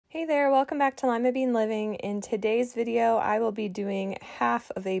Hey there, welcome back to Limabean Living. In today's video, I will be doing half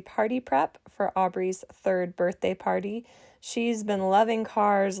of a party prep for Aubrey's 3rd birthday party. She's been loving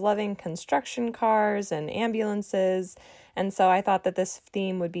cars, loving construction cars and ambulances, and so I thought that this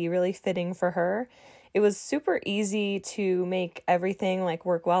theme would be really fitting for her. It was super easy to make everything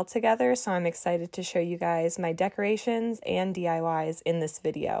work well together, so I'm excited to show you guys my decorations and DIYs in this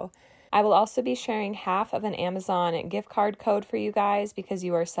video. I will also be sharing half of an Amazon gift card code for you guys because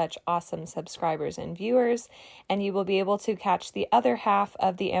you are such awesome subscribers and viewers, and you will be able to catch the other half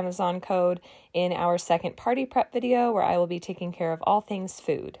of the Amazon code in our second party prep video where I will be taking care of all things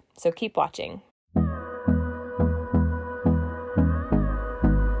food. So keep watching.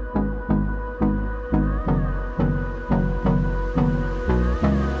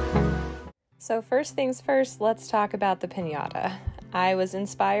 So first things first, let's talk about the piñata. I was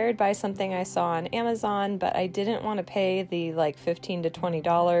inspired by something I saw on Amazon, but I didn't want to pay the $15 to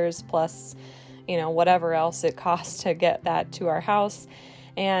 $20 plus, whatever else it costs to get that to our house.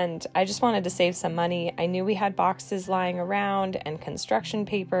 And I just wanted to save some money. I knew we had boxes lying around and construction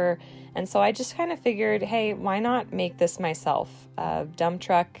paper. And so I just kind of figured, hey, why not make this myself? A dump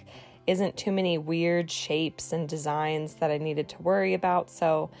truck isn't too many weird shapes and designs that I needed to worry about.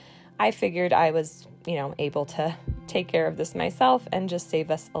 So I figured I was, able to take care of this myself and just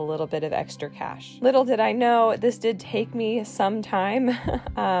save us a little bit of extra cash. Little did I know, this did take me some time.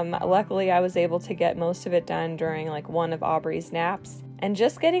 Luckily, I was able to get most of it done during one of Aubrey's naps. And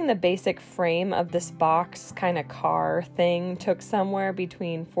just getting the basic frame of this box kind of car thing took somewhere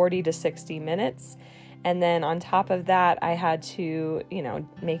between 40 to 60 minutes. And then on top of that, I had to,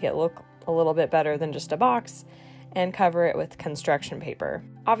 make it look a little bit better than just a box and cover it with construction paper.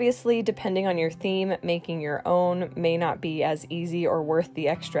 Obviously, depending on your theme, making your own may not be as easy or worth the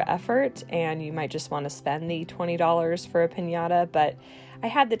extra effort, and you might just want to spend the $20 for a piñata, but I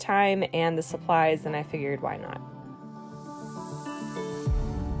had the time and the supplies, and I figured why not.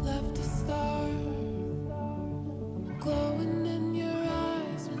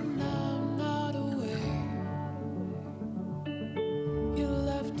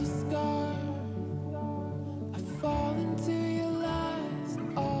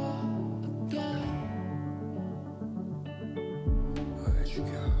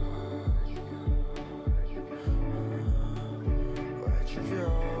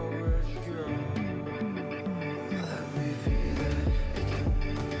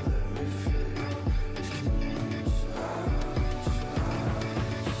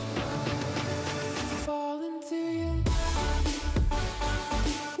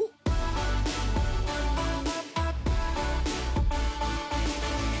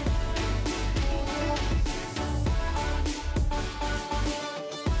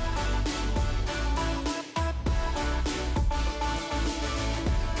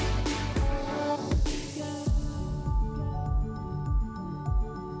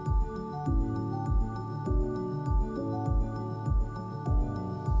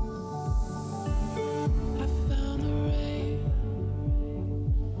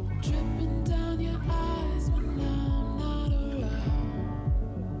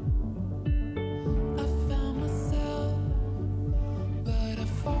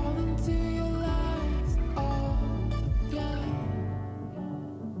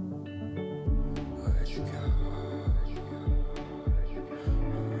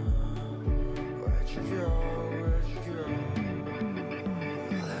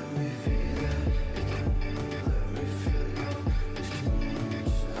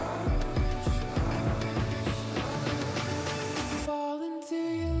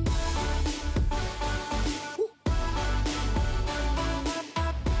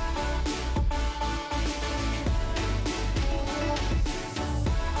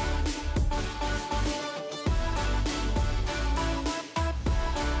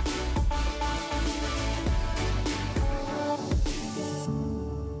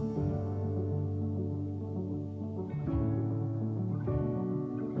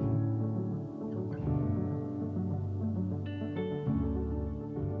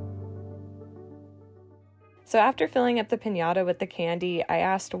 So after filling up the piñata with the candy, I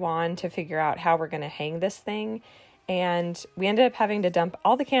asked Juan to figure out how we're going to hang this thing. And we ended up having to dump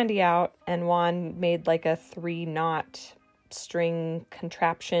all the candy out, and Juan made a 3-knot string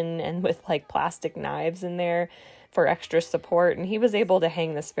contraption and with plastic knives in there for extra support. And he was able to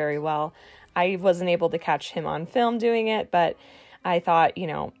hang this very well. I wasn't able to catch him on film doing it, but I thought,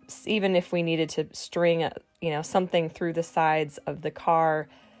 even if we needed to string, something through the sides of the car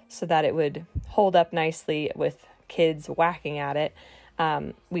so that it would hold up nicely with kids whacking at it,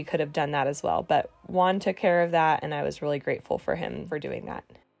 we could have done that as well. But Juan took care of that, and I was really grateful for him for doing that.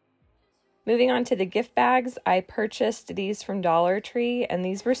 Moving on to the gift bags, I purchased these from Dollar Tree, and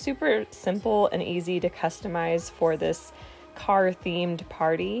these were super simple and easy to customize for this car-themed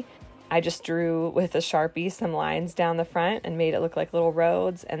party. I just drew with a Sharpie some lines down the front and made it look like little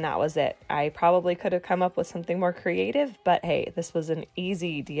roads, and that was it. I probably could have come up with something more creative, but hey, this was an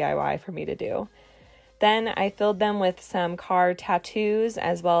easy DIY for me to do. Then I filled them with some car tattoos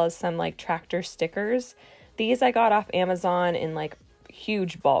as well as some like tractor stickers. These I got off Amazon in like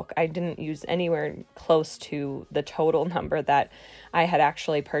huge bulk. I didn't use anywhere close to the total number that I had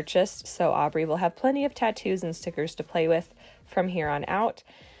actually purchased, so Aubrey will have plenty of tattoos and stickers to play with from here on out.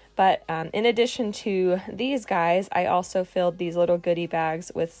 But in addition to these guys, I also filled these little goodie bags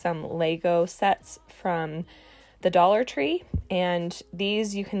with some Lego sets from the Dollar Tree, and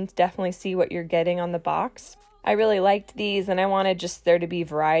these you can definitely see what you're getting on the box. I really liked these, and I wanted just there to be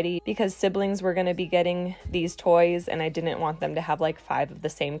variety because siblings were going to be getting these toys, and I didn't want them to have like 5 of the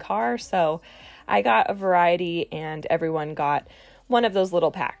same car, so I got a variety and everyone got one of those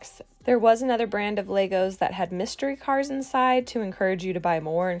little packs. There was another brand of Legos that had mystery cars inside to encourage you to buy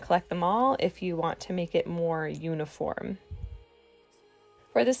more and collect them all if you want to make it more uniform.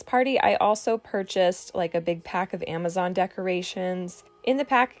 For this party, I also purchased like a big pack of Amazon decorations. In the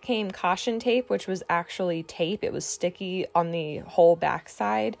pack came caution tape, which was actually tape. It was sticky on the whole back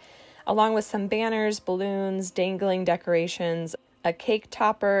side, along with some banners, balloons, dangling decorations, a cake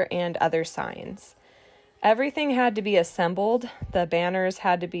topper, and other signs. Everything had to be assembled. The banners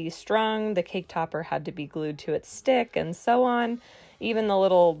had to be strung, the cake topper had to be glued to its stick, and so on. Even the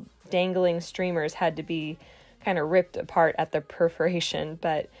little dangling streamers had to be kind of ripped apart at the perforation.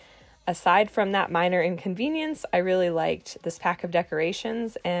 But aside from that minor inconvenience, I really liked this pack of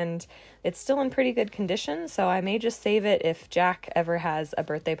decorations, and it's still in pretty good condition, so I may just save it if Jack ever has a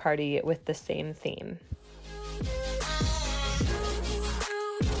birthday party with the same theme.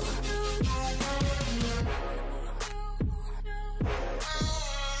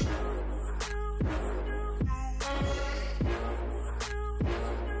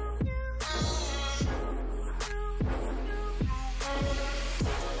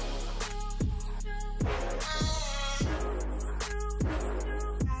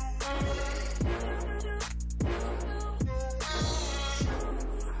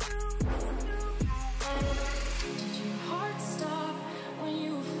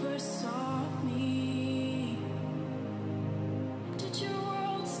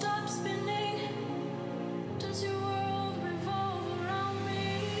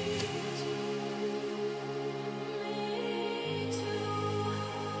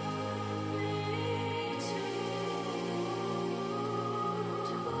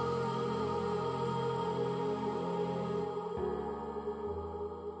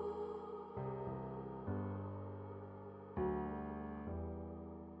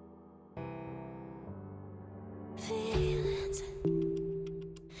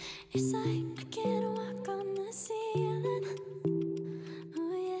 It's like I can't walk on the ceiling.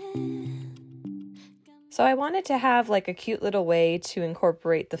 Oh, yeah. So I wanted to have like a cute little way to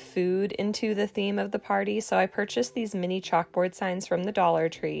incorporate the food into the theme of the party, so I purchased these mini chalkboard signs from the Dollar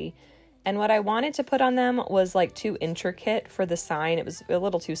Tree. And what I wanted to put on them was like too intricate for the sign. It was a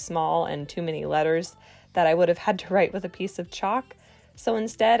little too small and too many letters that I would have had to write with a piece of chalk. So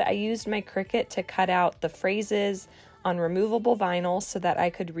instead, I used my Cricut to cut out the phrases on removable vinyl so that I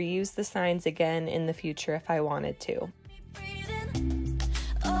could reuse the signs again in the future if I wanted to.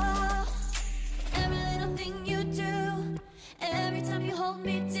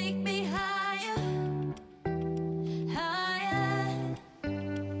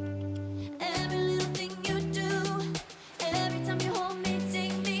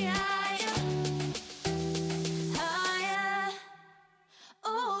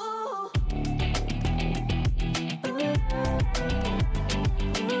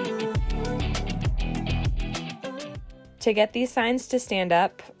 To get these signs to stand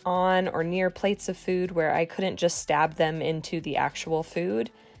up on or near plates of food where I couldn't just stab them into the actual food,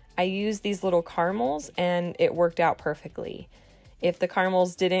 I used these little caramels and it worked out perfectly. If the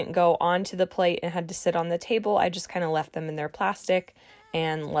caramels didn't go onto the plate and had to sit on the table, I just kind of left them in their plastic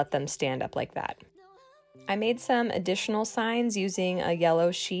and let them stand up like that. I made some additional signs using a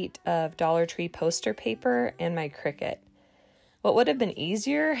yellow sheet of Dollar Tree poster paper and my Cricut. What would have been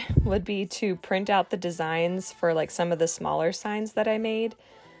easier would be to print out the designs for like some of the smaller signs that I made,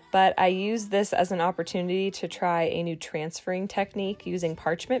 but I used this as an opportunity to try a new transferring technique using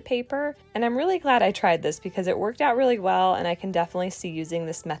parchment paper, and I'm really glad I tried this because it worked out really well, and I can definitely see using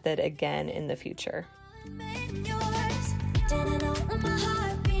this method again in the future.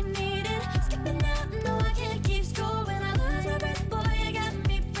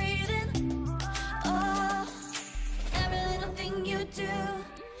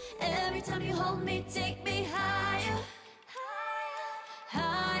 hold me, take me higher,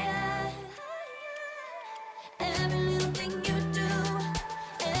 higher. Every little thing you do,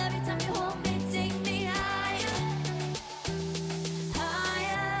 every time you hold me, take me higher,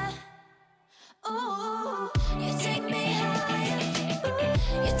 higher. Ooh, you take me higher.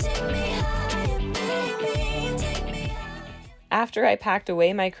 Ooh, you take me higher, baby. You take me higher. After I packed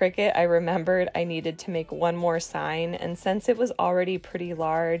away my Cricut, I remembered I needed to make one more sign, and since it was already pretty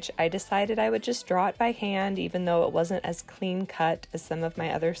large, I decided I would just draw it by hand, even though it wasn't as clean cut as some of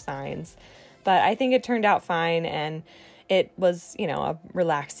my other signs. But I think it turned out fine, and it was, you know, a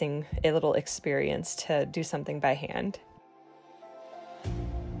relaxing little experience to do something by hand.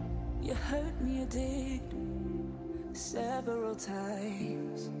 You hurt me, you did, several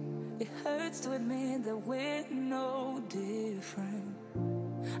times. It hurts to admit that we're no different.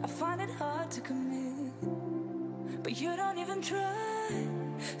 I find it hard to commit, but you don't even try.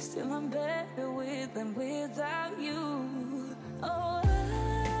 Still I'm better with than without you. Oh,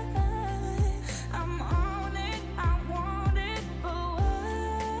 I'm on it, I want it, but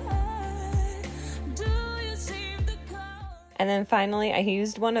why do you seem to call? And then finally, I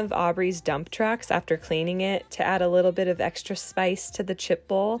used one of Aubrey's dump trucks after cleaning it to add a little bit of extra spice to the chip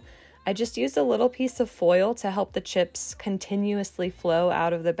bowl. I just used a little piece of foil to help the chips continuously flow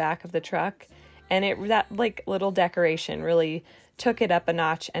out of the back of the truck, and that like little decoration really took it up a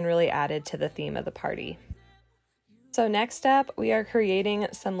notch and really added to the theme of the party. So next up, we are creating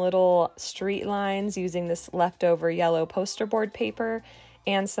some little street lines using this leftover yellow poster board paper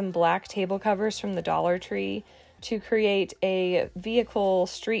and some black table covers from the Dollar Tree to create a vehicle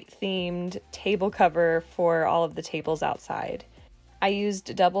street themed table cover for all of the tables outside. I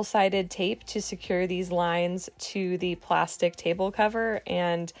used double-sided tape to secure these lines to the plastic table cover,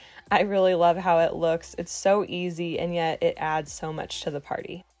 and I really love how it looks. It's so easy, and yet it adds so much to the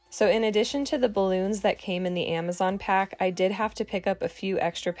party. So in addition to the balloons that came in the Amazon pack, I did have to pick up a few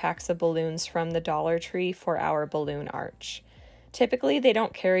extra packs of balloons from the Dollar Tree for our balloon arch. Typically, they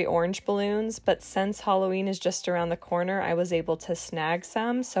don't carry orange balloons, but since Halloween is just around the corner, I was able to snag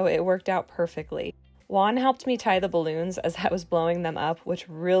some, so it worked out perfectly. Juan helped me tie the balloons as I was blowing them up, which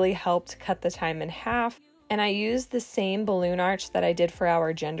really helped cut the time in half. And I used the same balloon arch that I did for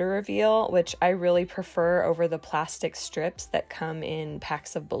our gender reveal, which I really prefer over the plastic strips that come in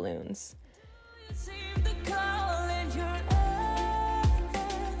packs of balloons. You seem to call in your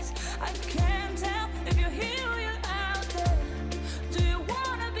eyes. I can't tell if you're here or you're out there. Do you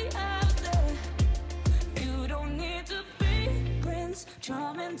wanna be out there? You don't need to be Prince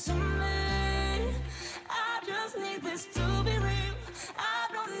Charming to me. I just need this to be real. I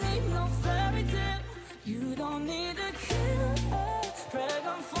don't need no fairy tale. You don't need a kill a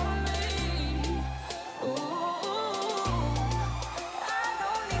dragon for me. Ooh, I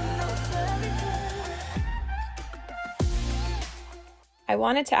don't need no fairy tale. I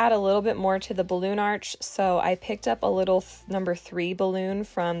wanted to add a little bit more to the balloon arch, so I picked up a little number 3 balloon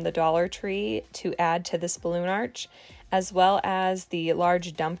from the Dollar Tree to add to this balloon arch, as well as the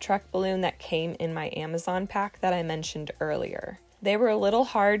large dump truck balloon that came in my Amazon pack that I mentioned earlier. They were a little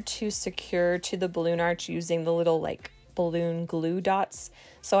hard to secure to the balloon arch using the little like balloon glue dots,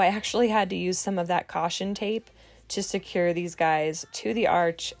 so I actually had to use some of that caution tape to secure these guys to the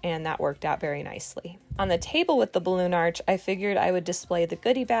arch, and that worked out very nicely. On the table with the balloon arch, I figured I would display the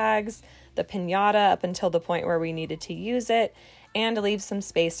goodie bags, the piñata up until the point where we needed to use it, and leave some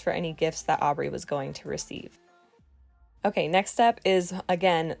space for any gifts that Aubrey was going to receive. Okay, next up is,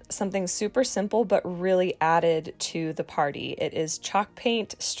 again, something super simple but really added to the party. It is chalk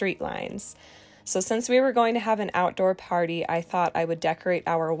paint street lines. So since we were going to have an outdoor party, I thought I would decorate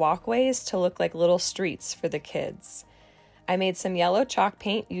our walkways to look like little streets for the kids. I made some yellow chalk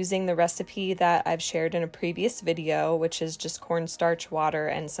paint using the recipe that I've shared in a previous video, which is just cornstarch, water,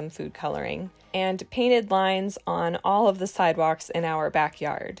 and some food coloring, and painted lines on all of the sidewalks in our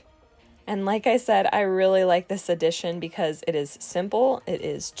backyard. And like I said, I really like this addition because it is simple, it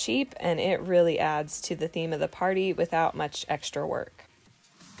is cheap, and it really adds to the theme of the party without much extra work.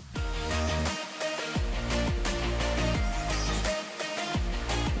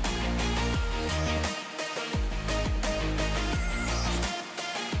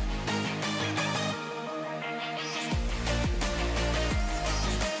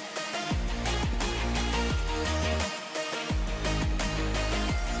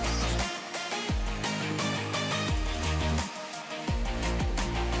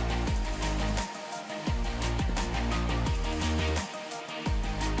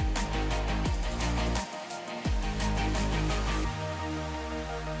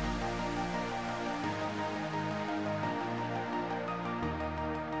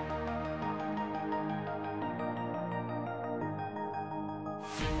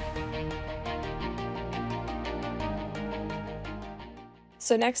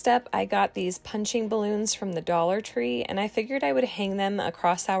 So next up, I got these punching balloons from the Dollar Tree, and I figured I would hang them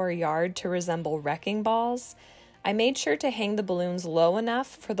across our yard to resemble wrecking balls. I made sure to hang the balloons low enough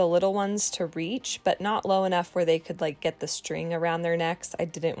for the little ones to reach, but not low enough where they could like get the string around their necks. I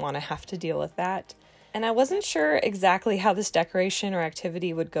didn't want to have to deal with that. And I wasn't sure exactly how this decoration or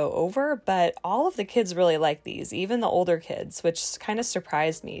activity would go over, but all of the kids really liked these, even the older kids, which kind of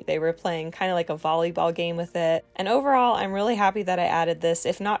surprised me. They were playing kind of like a volleyball game with it. And overall, I'm really happy that I added this,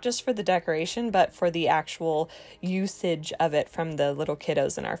 if not just for the decoration, but for the actual usage of it from the little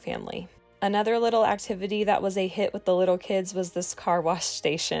kiddos in our family. Another little activity that was a hit with the little kids was this car wash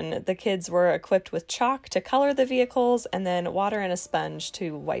station. The kids were equipped with chalk to color the vehicles and then water and a sponge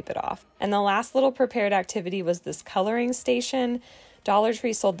to wipe it off. And the last little prepared activity was this coloring station. Dollar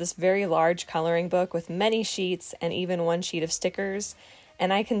Tree sold this very large coloring book with many sheets and even one sheet of stickers.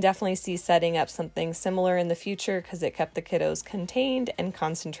 And I can definitely see setting up something similar in the future because it kept the kiddos contained and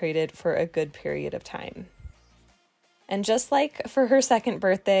concentrated for a good period of time. And just like for her second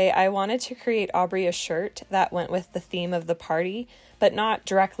birthday, I wanted to create Aubrey a shirt that went with the theme of the party, but not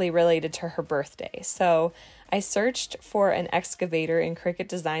directly related to her birthday. So I searched for an excavator in Cricut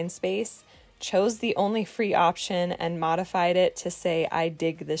Design Space, chose the only free option and modified it to say, "I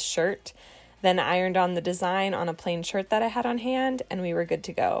dig this shirt." Then ironed on the design on a plain shirt that I had on hand, and we were good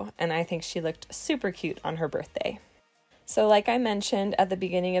to go. And I think she looked super cute on her birthday. So like I mentioned at the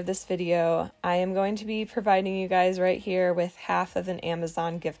beginning of this video, I am going to be providing you guys right here with half of an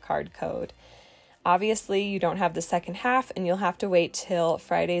Amazon gift card code. Obviously, you don't have the second half, and you'll have to wait till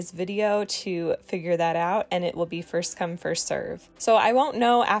Friday's video to figure that out, and it will be first come, first serve. So I won't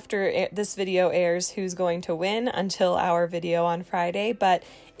know after this video airs who's going to win until our video on Friday, but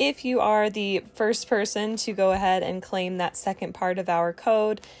if you are the first person to go ahead and claim that second part of our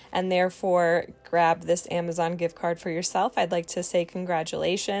code and therefore grab this Amazon gift card for yourself, I'd like to say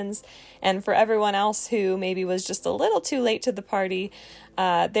congratulations. And for everyone else who maybe was just a little too late to the party,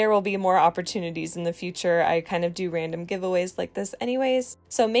 there will be more opportunities in the future. I kind of do random giveaways like this anyways.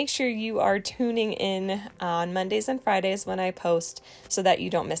 So make sure you are tuning in on Mondays and Fridays when I post so that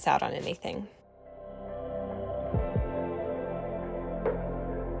you don't miss out on anything.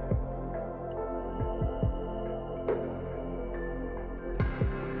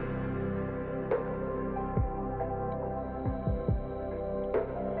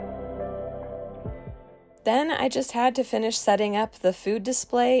 Then I just had to finish setting up the food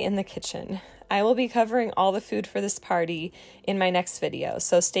display in the kitchen. I will be covering all the food for this party in my next video,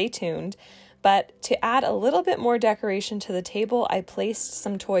 so stay tuned. But to add a little bit more decoration to the table, I placed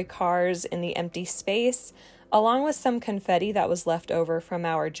some toy cars in the empty space, along with some confetti that was left over from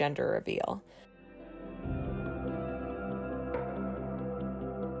our gender reveal.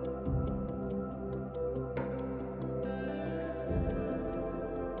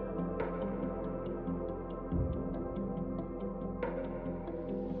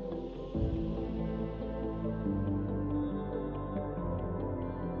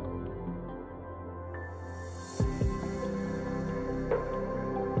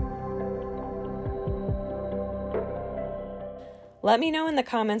 Let me know in the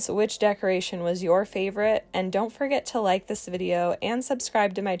comments which decoration was your favorite, and don't forget to like this video and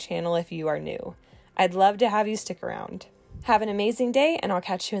subscribe to my channel if you are new. I'd love to have you stick around. Have an amazing day, and I'll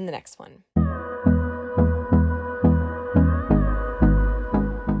catch you in the next one.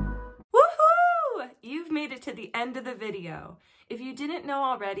 Woohoo! You've made it to the end of the video. If you didn't know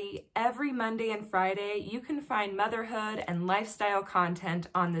already, every Monday and Friday, you can find motherhood and lifestyle content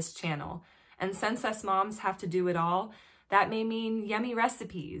on this channel. And since us moms have to do it all, that may mean yummy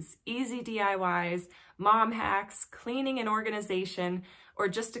recipes, easy DIYs, mom hacks, cleaning and organization, or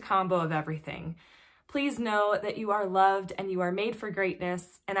just a combo of everything. Please know that you are loved and you are made for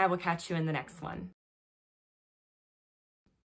greatness, and I will catch you in the next one.